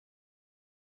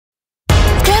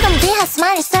They have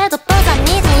smiley started to pose on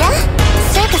media.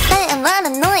 Circus I am on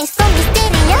a noise so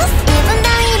mysterious. Even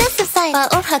though it is the side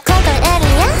of her cover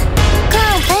area.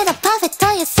 Can't play the perfect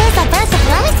toy, you say the best of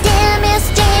life. Damn, it's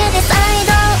this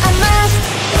idol, I must.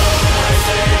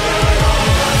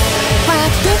 What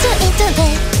did you eat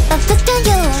today? What did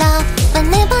you love?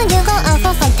 Whenever you go out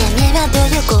for fun, tell me where do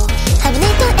you go? Have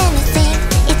you do anything?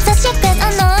 It's a secret, I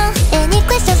know. Any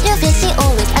questions you feel, she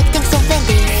always acting so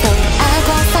friendly. So I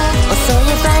go far, also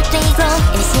you brightly glow.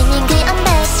 And seemingly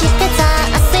unmatched, she's better,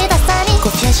 I see the sunny.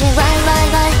 Confusion, why,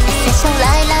 essential,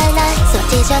 lie. So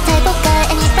teach your type of guy,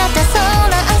 and he's not the soul,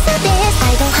 I answer this.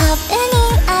 I don't have any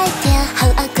idea how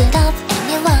I could love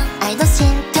anyone. I don't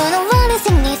seem to know what it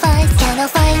signifies.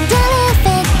 Cannot find the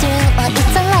effect through what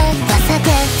it's alive. Once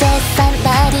again, there's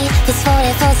somebody who's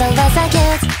falling for the lost I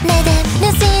get. Let them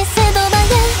see, said over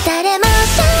you. That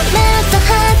emotion melts the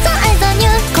hearts of eyes on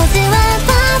you. Cause you are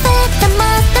perfect, the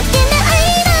most that in the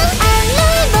idol.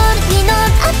 Unable, we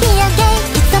don't appear gay.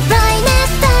 It's a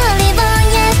brightness, the ribbon,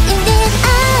 yes indeed.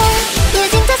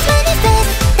 Using the smiley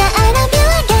face, that I love you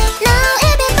again. Now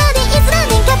everybody is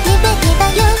running captivated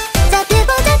by you. The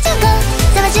people that you go,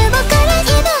 the magical color,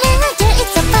 evil and until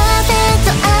it's a perfect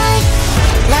eye.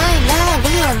 Lie,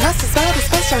 we are not so very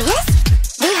special, yes.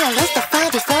 We have lost the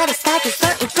fight before the start, it's so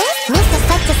impressed. Mr.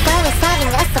 Such a star is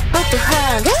having us support to her,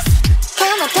 yes.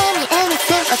 Come on, tell me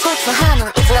anything, a quote for her, no,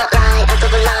 it's not lie, out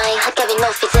of a lie. How can we know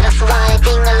if it's just why?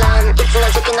 Being alone, it's not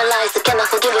joking or lies, so cannot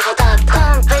forgive you for that.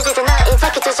 Come, crazy tonight, if I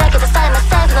could just jacket aside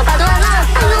myself, no bad one love.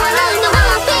 I don't wanna in the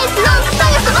one piece, no, cause I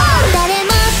used to all. That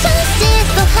emotion, she's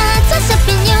so hard to shop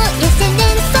in you.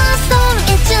 Listening so strong,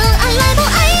 it's you, a rival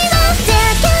idol.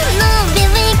 There cannot be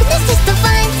weaknesses to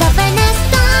find, stubbornness,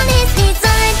 that is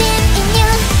residing in you.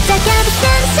 The gap is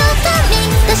so coming,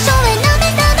 the show and no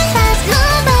has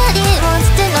nobody wants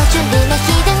to know to be my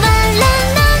hidden one.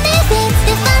 Learn these things,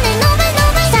 defining over and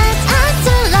over. Such as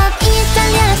to love is the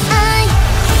yes I.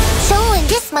 Showing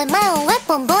this my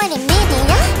weapon boy in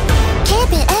media.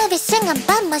 Keeping everything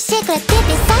about my secret deep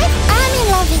inside. I'm in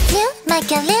love with you, my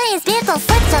career is built on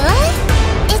such a lie.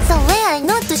 It's a way I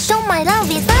know to show my love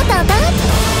without a doubt.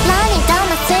 Lying down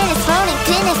the street is rolling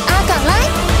clean as I can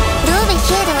lie. Doing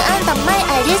hidden under my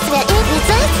eyelids where it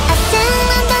resides. I still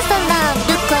understand love,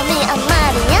 look at me, I'm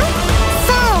Maria.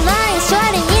 So lying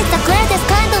surely is the greatest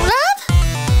kind of love.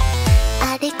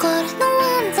 I recall no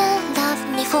one that loved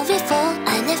me for before.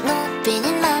 I never know been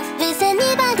in love with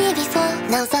anybody before.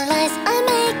 Now the lies I'm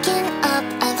making up,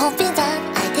 I'm hoping that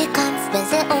I take comes when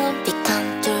they all become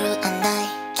true. And I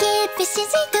keep wishing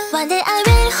they do. One day I will